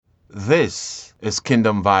This is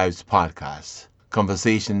Kingdom Vibes Podcast,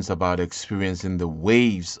 conversations about experiencing the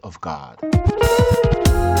waves of God.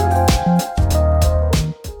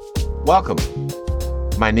 Welcome.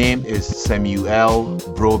 My name is Samuel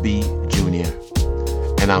Broby Jr.,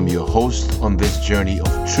 and I'm your host on this journey of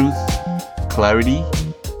truth, clarity,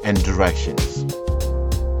 and directions.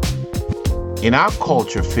 In our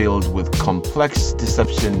culture filled with complex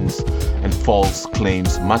deceptions and false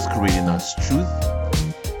claims masquerading as truth,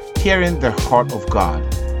 hearing the heart of God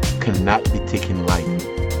cannot be taken lightly.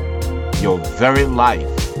 Your very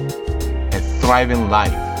life, a thriving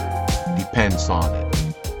life, depends on it.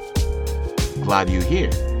 Glad you're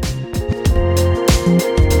here.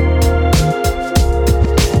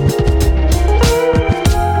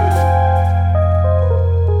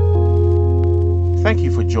 Thank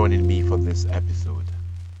you for joining me for this episode.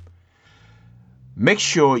 Make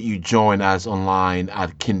sure you join us online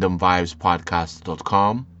at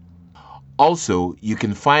kingdomvibespodcast.com. Also, you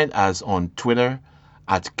can find us on Twitter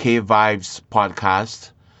at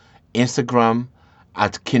KVibesPodcast, Instagram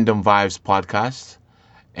at Kingdom Vibes Podcast,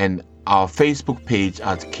 and our Facebook page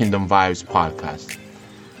at Kingdom Vibes Podcast.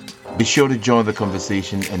 Be sure to join the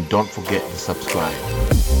conversation and don't forget to subscribe.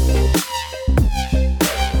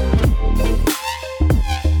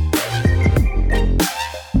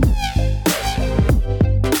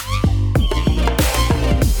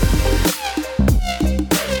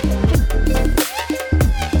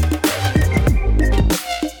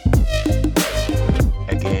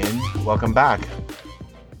 Welcome back.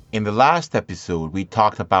 In the last episode, we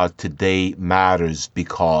talked about today matters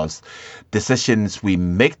because decisions we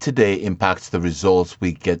make today impact the results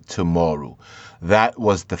we get tomorrow. That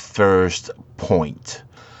was the first point.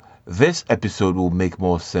 This episode will make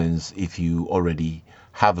more sense if you already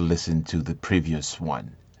have listened to the previous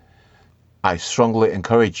one. I strongly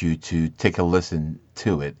encourage you to take a listen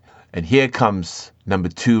to it. And here comes the number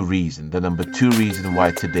two reason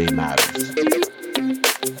why today matters.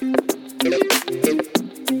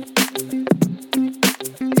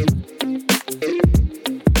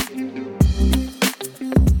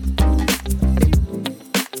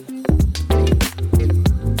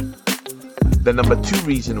 The number two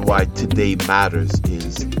reason why today matters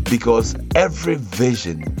is because every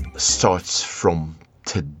vision starts from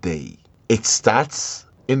today. It starts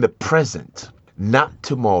in the present, not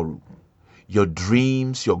tomorrow. Your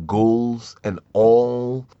dreams, your goals, and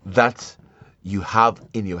all that you have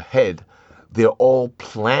in your head, they're all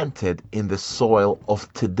planted in the soil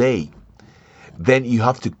of today. Then you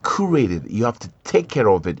have to curate it. You have to take care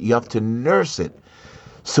of it. You have to nurse it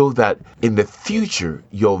so that in the future,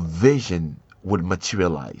 your vision would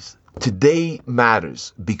materialize. Today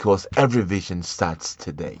matters because every vision starts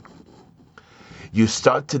today. You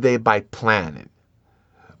start today by planning.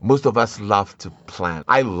 Most of us love to plan.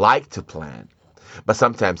 I like to plan, but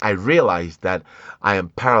sometimes I realize that I am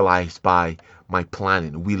paralyzed by my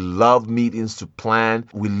planning. We love meetings to plan.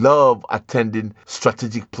 We love attending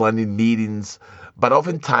strategic planning meetings, but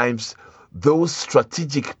oftentimes those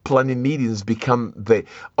strategic planning meetings become the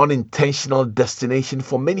unintentional destination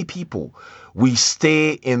for many people. We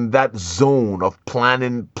stay in that zone of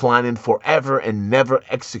planning forever and never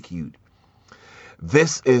execute.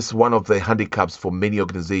 This is one of the handicaps for many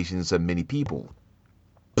organizations and many people.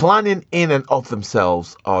 Planning in and of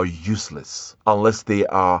themselves are useless unless they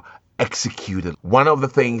are executed. One of the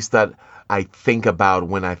things that I think about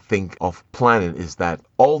when I think of planning is that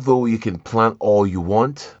although you can plan all you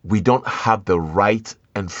want, we don't have the right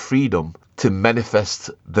and freedom to manifest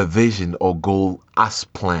the vision or goal as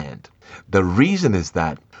planned. The reason is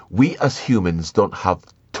that we as humans don't have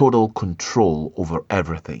total control over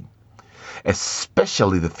everything,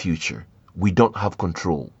 especially the future. We don't have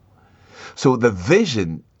control. So the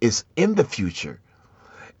vision is in the future.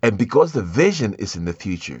 And because the vision is in the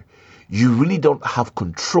future, you really don't have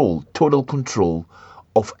control, total control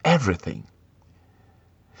of everything.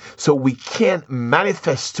 So we can't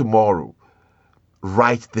manifest tomorrow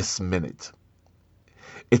right this minute.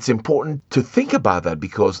 It's important to think about that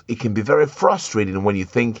because it can be very frustrating when you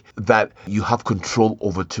think that you have control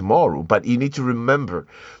over tomorrow. But you need to remember,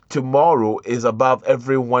 tomorrow is above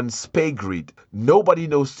everyone's pay grade. Nobody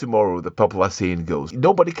knows tomorrow, the popular saying goes.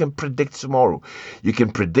 Nobody can predict tomorrow. You can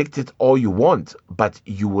predict it all you want, but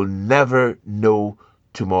you will never know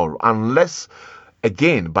tomorrow unless,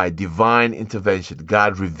 again, by divine intervention,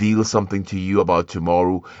 God reveals something to you about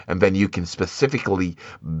tomorrow, and then you can specifically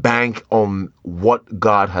bank on what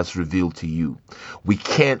God has revealed to you. We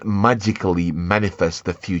can't magically manifest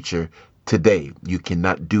the future today. You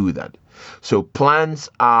cannot do that. So plans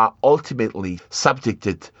are ultimately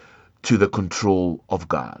subjected to the control of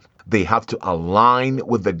God. They have to align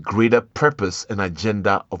with the greater purpose and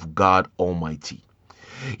agenda of God Almighty.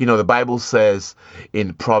 The Bible says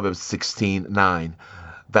in Proverbs 16:9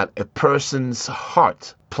 that a person's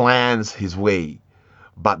heart plans his way,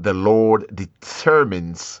 but the Lord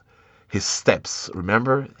determines his steps.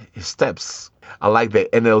 Remember, his steps. I like the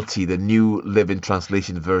NLT, the New Living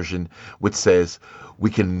Translation version, which says, we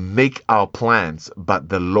can make our plans, but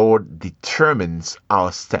the Lord determines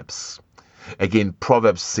our steps. Again,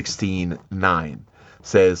 Proverbs 16:9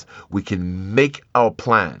 says, we can make our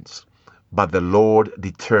plans, but the Lord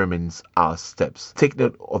determines our steps. Take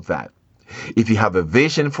note of that. If you have a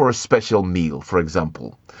vision for a special meal, for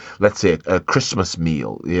example, let's say a Christmas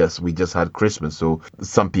meal. Yes, we just had Christmas, so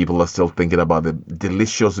some people are still thinking about the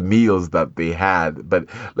delicious meals that they had. But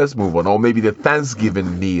let's move on. Or maybe the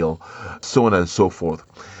Thanksgiving meal, so on and so forth.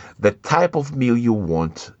 The type of meal you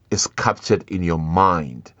want is captured in your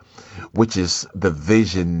mind, which is the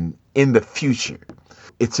vision in the future.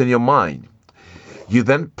 It's in your mind. You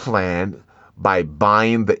then plan by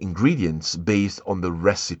buying the ingredients based on the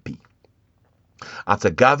recipe. After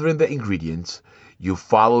gathering the ingredients, you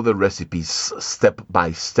follow the recipe's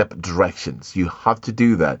step-by-step directions. You have to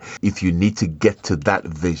do that if you need to get to that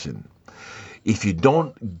vision. If you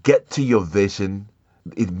don't get to your vision,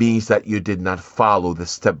 it means that you did not follow the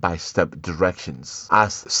step-by-step directions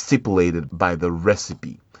as stipulated by the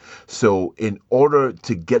recipe. So in order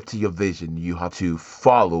to get to your vision, you have to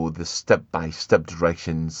follow the step-by-step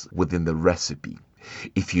directions within the recipe.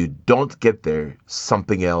 If you don't get there,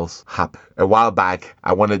 something else happens. A while back,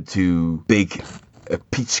 I wanted to bake a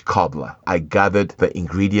peach cobbler. I gathered the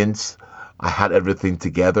ingredients. I had everything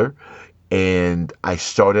together. And I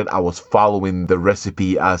was following the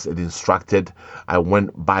recipe as it instructed. I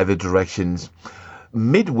went by the directions.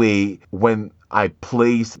 Midway, when I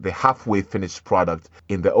placed the halfway finished product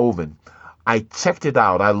in the oven, I checked it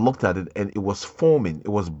out. I looked at it and it was foaming. It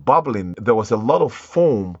was bubbling. There was a lot of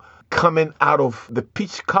foam coming out of the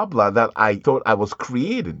peach cobbler that I thought I was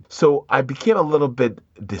creating. So I became a little bit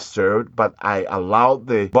disturbed, but I allowed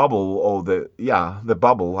the bubble, or the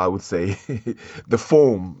bubble, I would say, the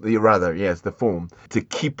foam, the foam, to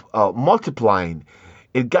keep multiplying.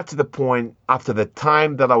 It got to the point after the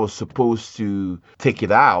time that I was supposed to take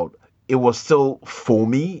it out, it was still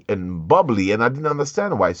foamy and bubbly, and I didn't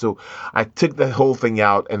understand why. So I took the whole thing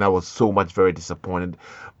out, and I was very disappointed.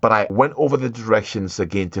 But I went over the directions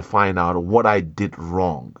again to find out what I did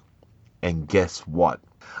wrong. And guess what?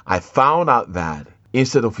 I found out that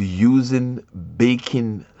instead of using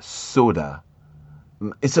baking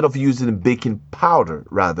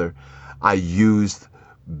powder, I used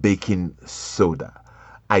baking soda.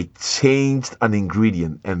 I changed an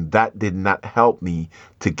ingredient, and that did not help me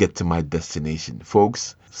to get to my destination.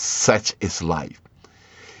 Folks, such is life.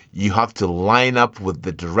 You have to line up with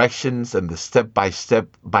the directions and the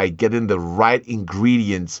step-by-step by getting the right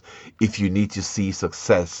ingredients if you need to see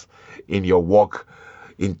success in your walk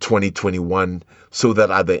in 2021, so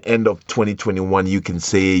that at the end of 2021, you can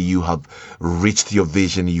say you have reached your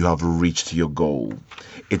vision, you have reached your goal.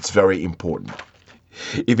 It's very important.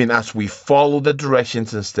 Even as we follow the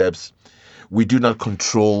directions and steps, we do not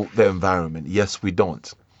control the environment. Yes, we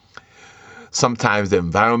don't. Sometimes the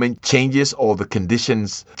environment changes or the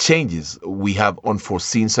conditions changes. We have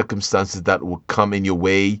unforeseen circumstances that will come in your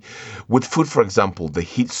way. With food, for example, the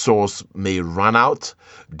heat source may run out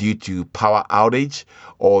due to power outage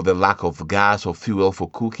or the lack of gas or fuel for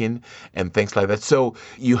cooking and things like that. So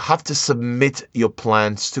you have to submit your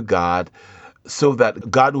plans to God so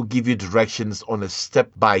that God will give you directions on a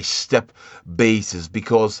step-by-step basis.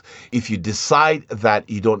 Because if you decide that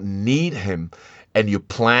you don't need Him, and you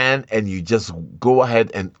plan and you just go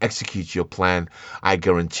ahead and execute your plan, I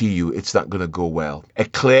guarantee you it's not going to go well. A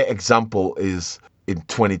clear example is in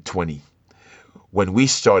 2020. When we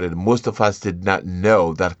started, most of us did not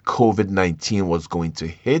know that COVID-19 was going to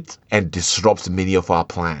hit and disrupt many of our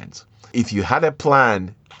plans. If you had a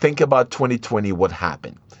plan, think about 2020, what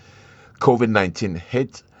happened. COVID-19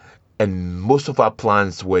 hit and most of our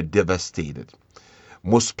plans were devastated.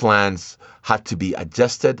 Most plans had to be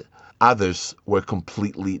adjusted. Others were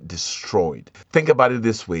completely destroyed. Think about it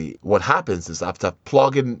this way. What happens is after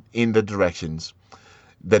plugging in the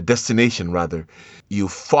destination, you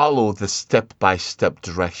follow the step-by-step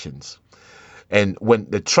directions. And when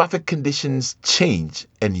the traffic conditions change,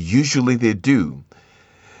 and usually they do,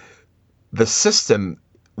 the system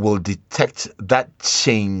will detect that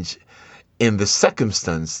change in the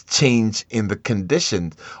circumstance, change in the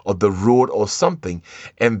condition of the road or something,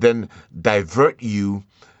 and then divert you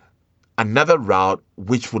another route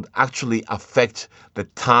which would actually affect the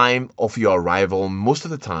time of your arrival most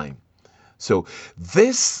of the time. So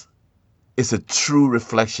this is a true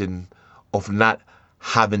reflection of not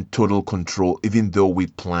having total control, even though we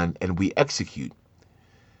plan and we execute.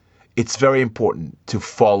 It's very important to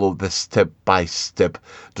follow the step-by-step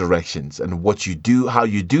directions. And what you do, how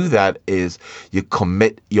you do that is you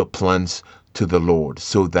commit your plans to the Lord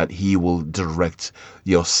so that He will direct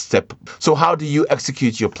your step. So how do you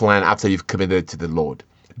execute your plan after you've committed it to the Lord?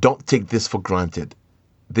 Don't take this for granted.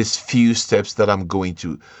 These few steps that I'm going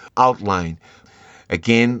to outline.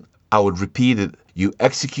 Again, I would repeat it. You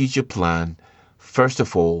execute your plan, first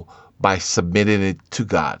of all, by submitting it to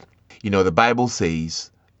God. The Bible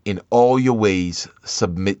says, in all your ways,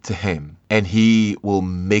 submit to Him, and He will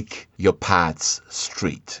make your paths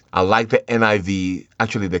straight. I like the NIV,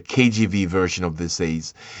 actually the KJV version of this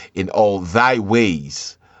says, in all thy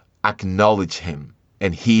ways, acknowledge Him,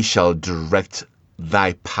 and He shall direct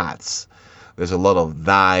thy paths. There's a lot of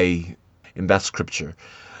thy in that scripture,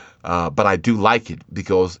 but I do like it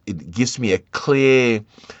because it gives me a clear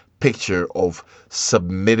picture of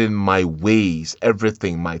submitting my ways,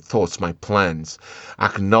 everything, my thoughts, my plans,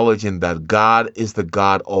 acknowledging that God is the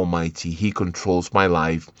God Almighty. He controls my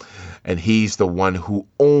life, and He's the one who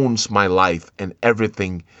owns my life and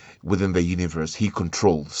everything within the universe. He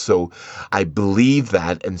controls. So I believe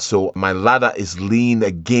that, and so my ladder is leaned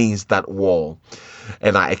against that wall,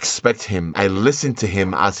 and I expect Him. I listen to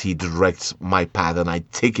Him as He directs my path, and I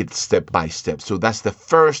take it step by step. So that's the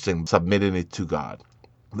first thing, submitting it to God.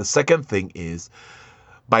 The second thing is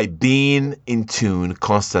by being in tune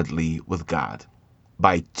constantly with God,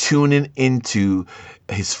 by tuning into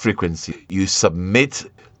His frequency. You submit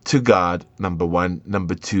to God, number one.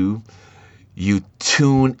 Number two, you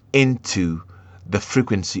tune into the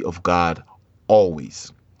frequency of God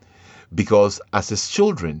always. Because as His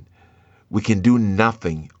children, we can do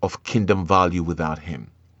nothing of kingdom value without Him.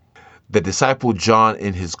 The disciple John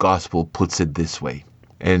in his gospel puts it this way.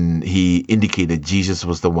 And he indicated Jesus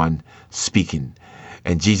was the one speaking.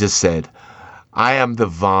 And Jesus said, I am the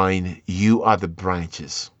vine, you are the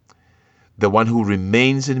branches. The one who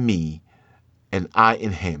remains in me and I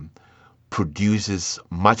in him produces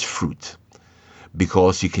much fruit,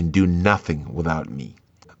 because you can do nothing without me.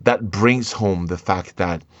 That brings home the fact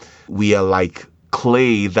that we are like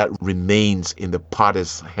clay that remains in the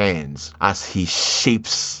potter's hands as he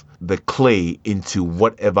shapes the clay into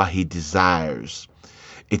whatever he desires.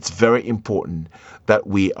 It's very important that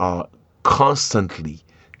we are constantly,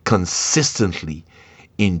 consistently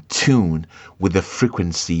in tune with the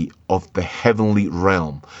frequency of the heavenly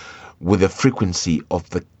realm, with the frequency of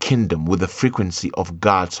the kingdom, with the frequency of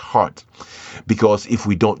God's heart. Because if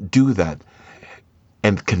we don't do that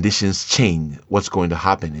and conditions change, what's going to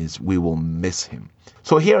happen is we will miss Him.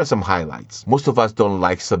 So here are some highlights. Most of us don't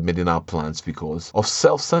like submitting our plans because of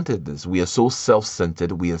self-centeredness. We are so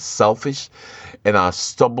self-centered, we are selfish, and our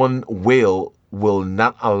stubborn will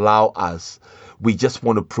not allow us. We just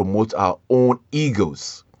want to promote our own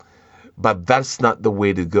egos. But that's not the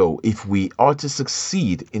way to go. If we are to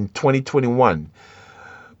succeed in 2021,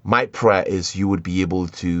 my prayer is you would be able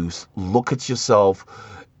to look at yourself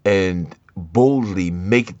and boldly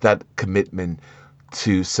make that commitment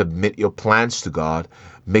to submit your plans to God.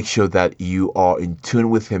 Make sure that you are in tune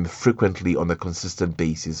with Him frequently on a consistent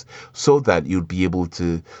basis so that you'll be able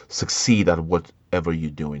to succeed at whatever you're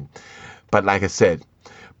doing. But like I said,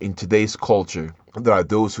 in today's culture, there are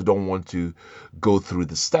those who don't want to go through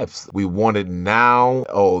the steps. We want it now.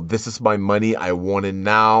 Oh, this is my money. I want it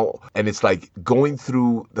now. And it's like going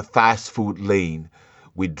through the fast food lane.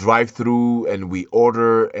 We drive through and we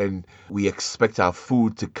order and we expect our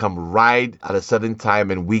food to come right at a certain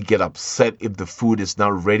time, and we get upset if the food is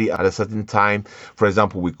not ready at a certain time. For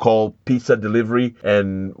example, we call pizza delivery,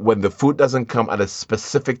 and when the food doesn't come at a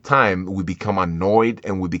specific time, we become annoyed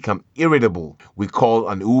and we become irritable. We call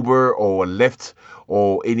an Uber or a Lyft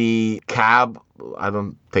or any cab. I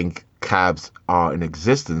don't think cabs are in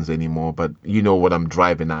existence anymore, but you know what I'm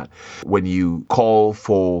driving at. When you call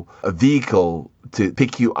for a vehicle to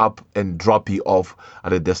pick you up and drop you off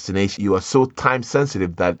at a destination, you are so time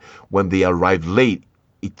sensitive that when they arrive late,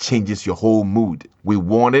 it changes your whole mood. We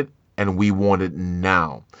want it, and we want it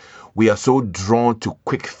now. We are so drawn to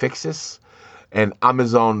quick fixes and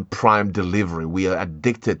Amazon Prime delivery. We are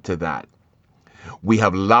addicted to that. We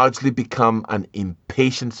have largely become an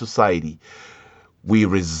impatient society. We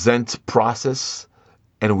resent process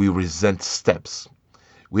and we resent steps.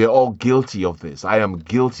 We are all guilty of this. I am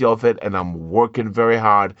guilty of it, and I'm working very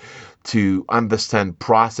hard to understand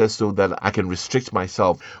process so that I can restrict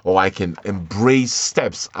myself, or I can embrace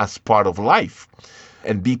steps as part of life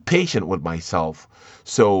and be patient with myself.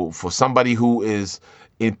 So for somebody who is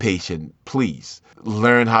impatient, please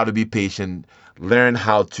learn how to be patient. learn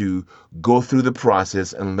how to go through the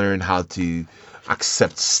process, and learn how to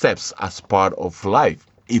accept steps as part of life.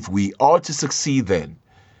 If we are to succeed, then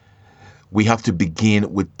we have to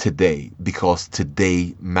begin with today, because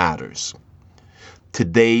today matters.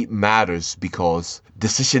 Today matters because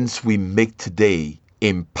decisions we make today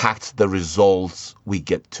impact the results we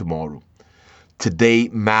get tomorrow. Today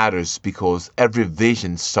matters because every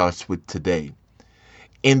vision starts with today,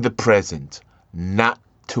 in the present, not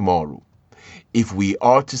tomorrow. If we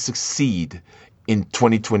are to succeed in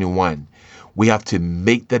 2021, we have to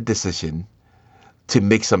make the decision to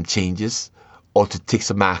make some changes or to take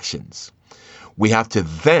some actions. We have to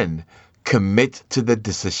then commit to the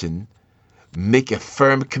decision, make a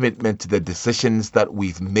firm commitment to the decisions that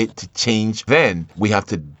we've made to change. Then we have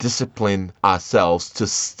to discipline ourselves to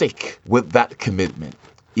stick with that commitment.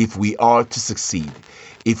 If we are to succeed,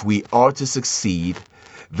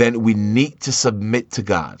 then we need to submit to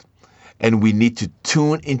God, and we need to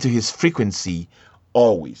tune into His frequency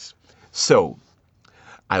always. So,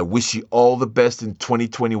 I wish you all the best in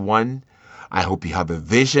 2021. I hope you have a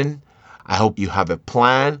vision. I hope you have a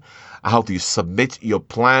plan. I hope you submit your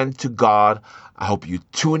plan to God. I hope you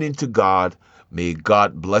tune into God. May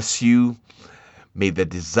God bless you. May the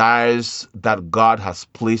desires that God has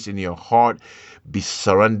placed in your heart be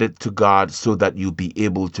surrendered to God, so that you'll be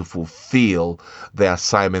able to fulfill the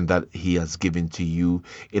assignment that He has given to you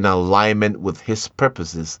in alignment with His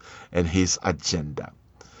purposes and His agenda.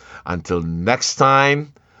 Until next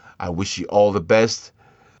time, I wish you all the best.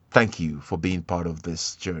 Thank you for being part of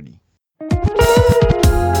this journey.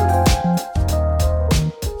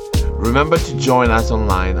 Remember to join us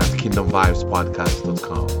online at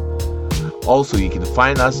kingdomvibespodcast.com. Also, you can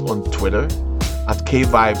find us on Twitter at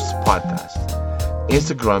KVibesPodcast,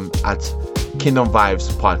 Instagram at Kingdom Vibes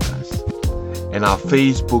Podcast, and our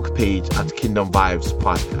Facebook page at Kingdom Vibes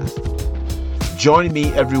Podcast. Join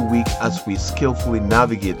me every week as we skillfully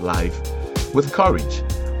navigate life with courage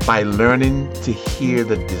by learning to hear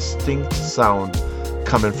the distinct sound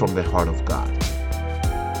coming from the heart of God.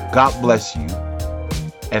 God bless you,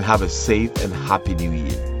 and have a safe and happy new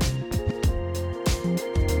year.